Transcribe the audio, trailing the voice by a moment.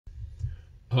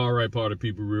All right, party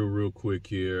people, real quick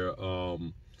here.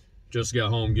 Just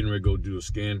got home, getting ready to go do a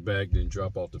scan back, then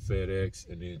drop off the FedEx,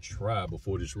 and then try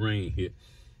before this rain hit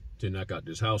to knock out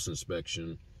this house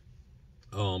inspection.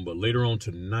 But later on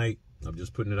tonight, I'm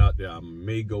just putting it out there. I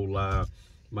may go live,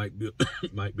 might be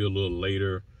might be a little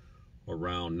later,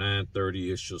 around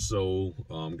 9:30ish or so.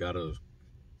 Got a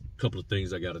couple of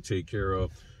things I got to take care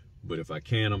of, but if I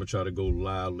can, I'm gonna try to go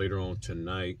live later on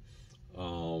tonight.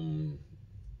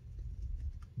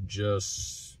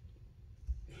 Just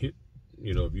hit,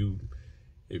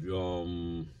 if y'all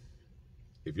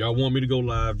want me to go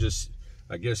live, just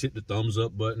I guess hit the thumbs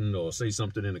up button or say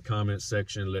something in the comment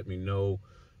section. Let me know.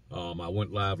 I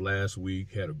went live last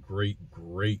week, had a great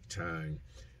time.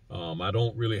 I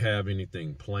don't really have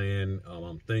anything planned.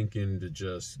 I'm thinking to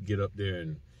just get up there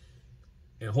and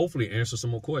hopefully answer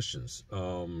some more questions.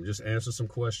 Just answer some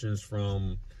questions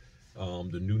from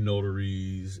the new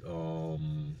notaries,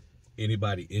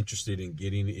 anybody interested in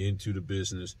getting into the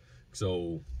business.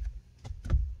 So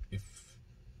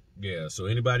so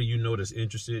anybody you know that's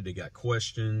interested, they got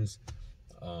questions,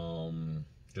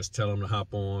 just tell them to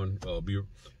hop on.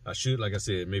 I should, like I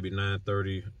said, maybe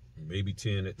 9:30, maybe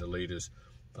 10 at the latest,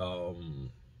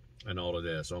 and all of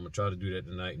that. So I'm gonna try to do that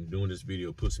tonight, and doing this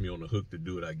video puts me on the hook to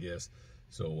do it, I guess.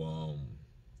 So I'm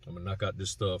gonna knock out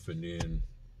this stuff, and then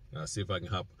I'll see if I can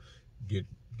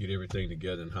get everything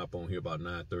together and hop on here about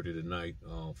 9:30 tonight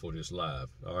for this live.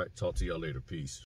 All right, talk to y'all later. Peace.